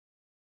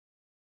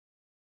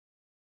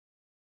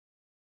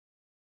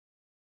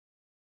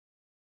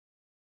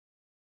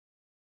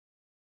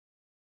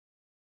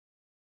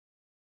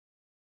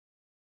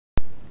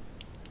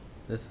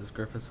This is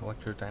Griffiths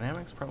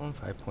Electrodynamics problem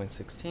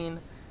 5.16.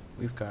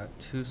 We've got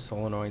two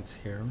solenoids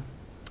here,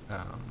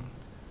 a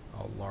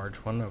large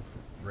one of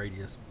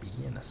radius B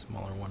and a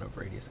smaller one of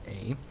radius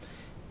A.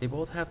 They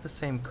both have the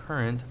same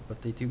current,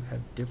 but they do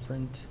have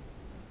different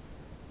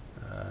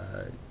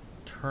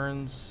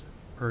turns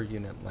per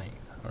unit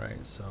length. All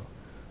right, so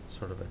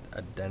sort of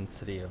a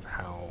density of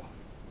how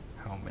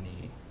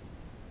many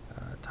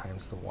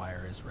times the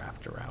wire is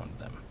wrapped around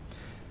them.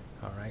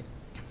 All right.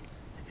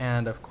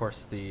 And of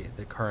course the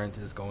current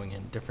is going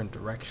in different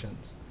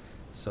directions.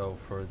 So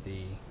for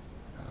the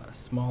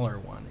smaller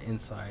one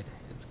inside,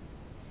 it's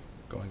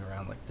going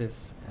around like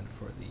this, and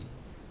for the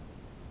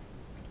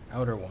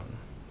outer one,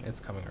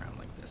 it's coming around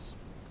like this.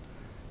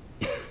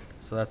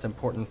 So that's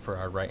important for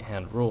our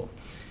right-hand rule.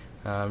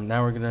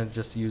 Now we're going to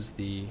just use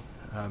the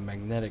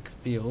magnetic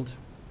field.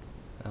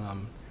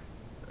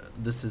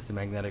 This is the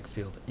magnetic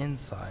field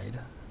inside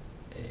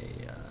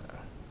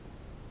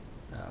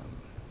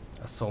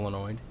a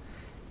solenoid.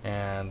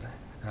 And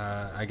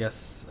I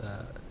guess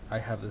I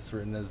have this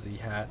written as z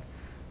hat,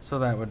 so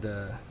that would,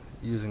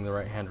 using the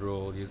right-hand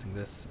rule, using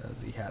this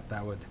z hat,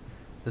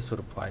 this would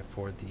apply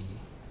for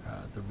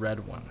the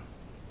red one.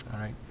 All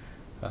right.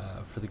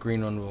 For the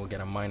green one, we'll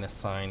get a minus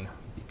sign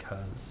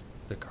because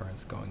the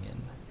current's going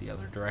in the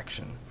other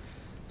direction.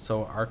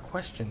 So our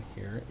question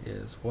here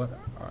is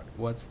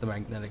what's the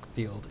magnetic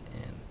field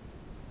in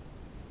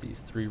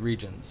these three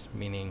regions,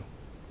 meaning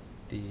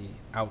the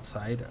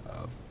outside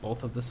of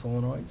both of the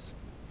solenoids,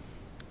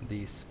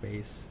 the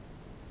space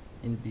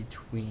in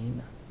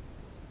between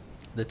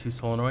the two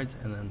solenoids,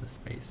 and then the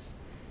space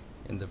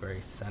in the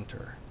very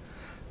center.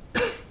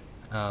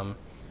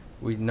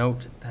 We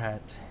note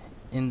that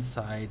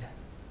inside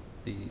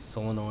the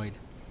solenoid,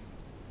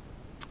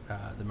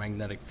 the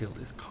magnetic field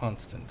is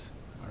constant.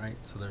 All right,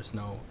 so there's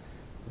no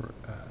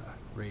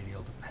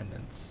radial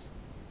dependence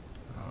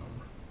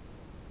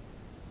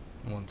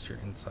once you're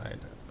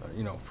inside,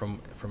 from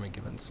a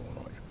given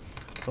solenoid.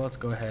 So let's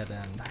go ahead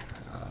and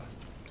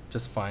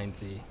just find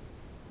the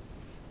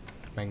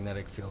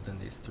magnetic field in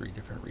these three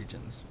different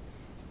regions.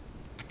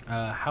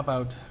 How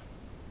about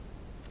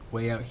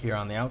way out here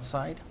on the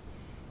outside?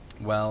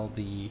 Well,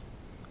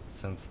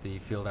 since the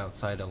field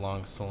outside a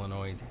long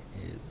solenoid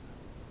is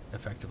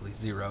effectively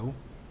 0,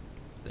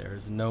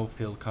 there's no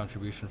field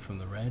contribution from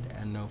the red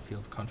and no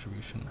field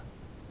contribution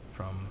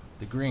from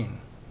the green.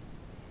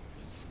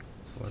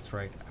 So let's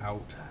write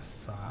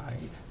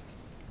outside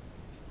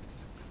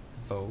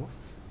both.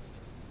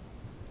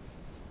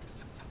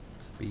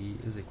 B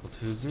is equal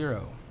to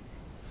 0.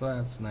 So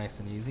that's nice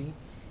and easy.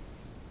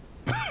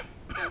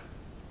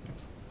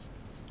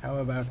 How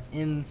about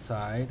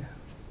inside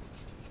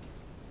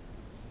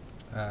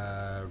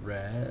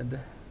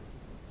red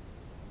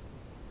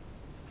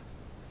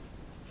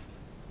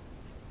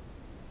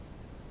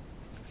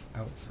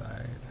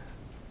outside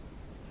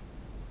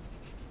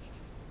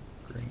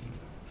green?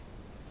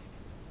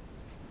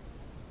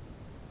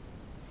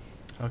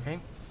 Okay,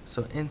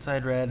 so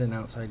inside red and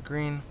outside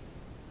green.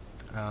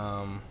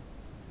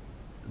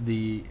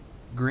 The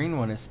green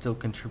one is still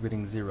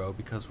contributing 0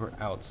 because we're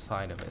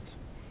outside of it.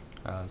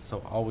 So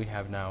all we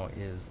have now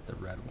is the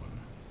red one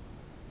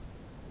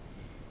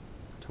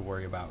to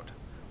worry about.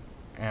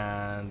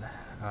 And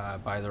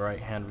by the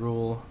right-hand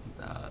rule,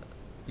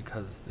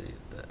 because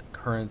the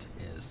current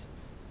is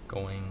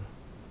going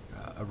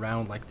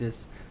around like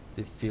this,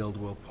 the field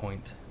will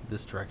point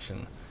this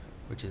direction,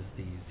 which is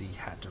the z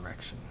hat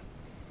direction.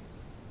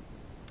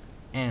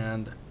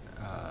 And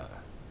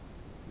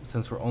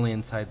since we're only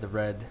inside the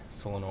red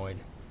solenoid,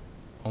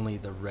 only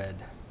the red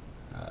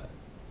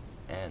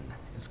N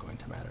is going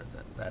to matter.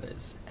 That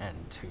is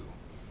N2.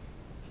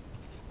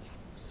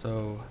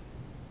 So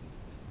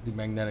the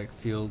magnetic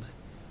field,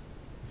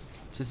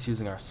 just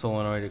using our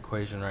solenoid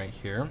equation right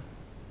here,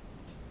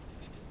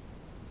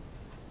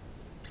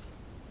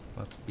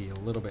 let's be a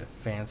little bit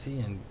fancy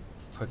and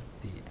put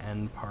the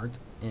N part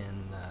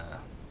in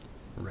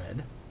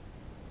red.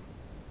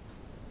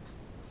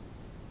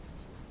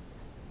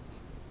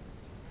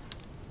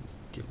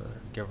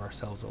 Give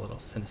ourselves a little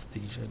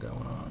synesthesia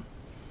going on.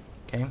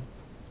 Okay,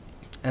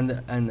 and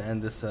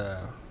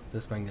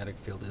this magnetic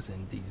field is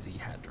in the z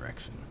hat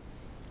direction,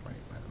 right,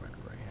 by the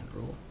right-hand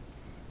rule.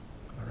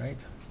 All right.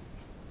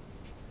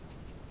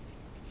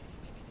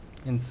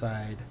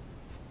 Inside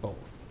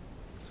both.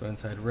 So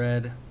inside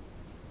red,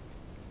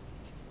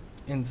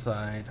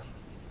 inside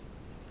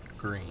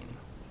green.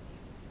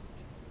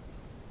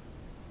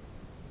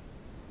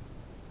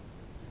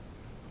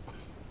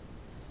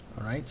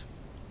 All right.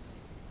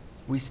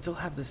 We still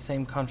have the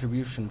same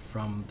contribution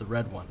from the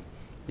red one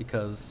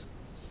because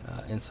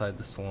inside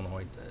the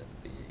solenoid,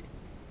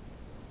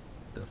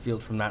 the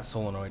field from that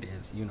solenoid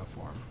is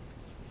uniform.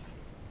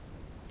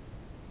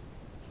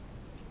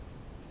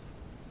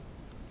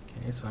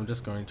 Okay, so I'm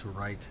just going to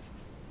write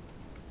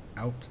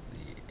out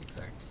the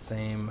exact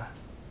same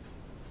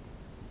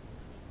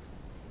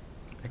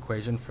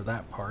equation for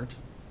that part.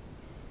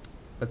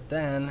 But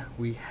then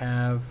we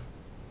have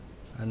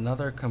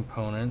another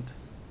component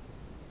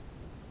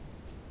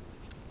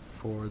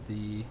for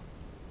the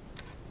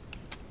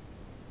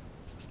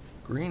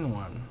green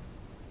one.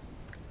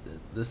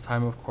 This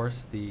time, of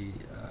course, the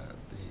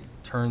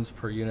turns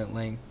per unit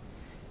length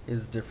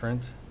is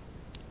different,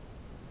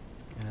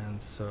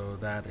 and so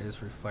that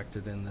is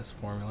reflected in this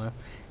formula.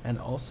 And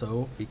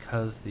also,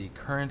 because the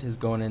current is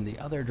going in the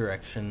other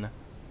direction,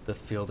 the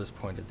field is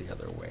pointed the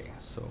other way,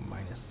 so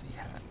minus Z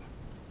hat.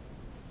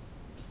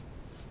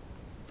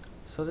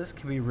 So this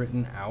can be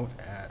written out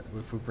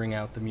if we bring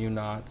out the mu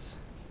naughts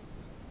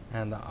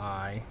and the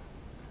I.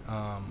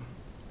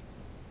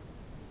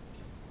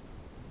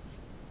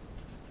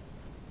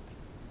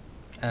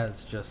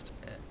 As just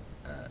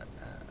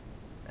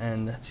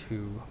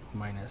N2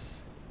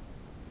 minus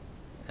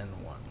N1.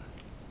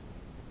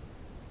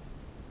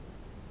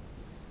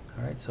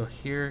 Alright, so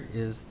here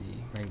is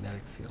the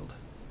magnetic field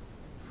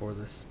for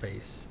the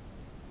space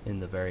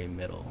in the very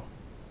middle,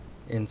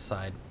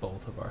 inside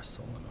both of our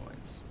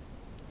solenoids.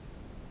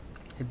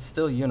 It's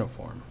still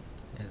uniform,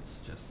 it's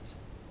just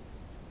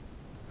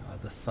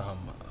the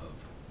sum of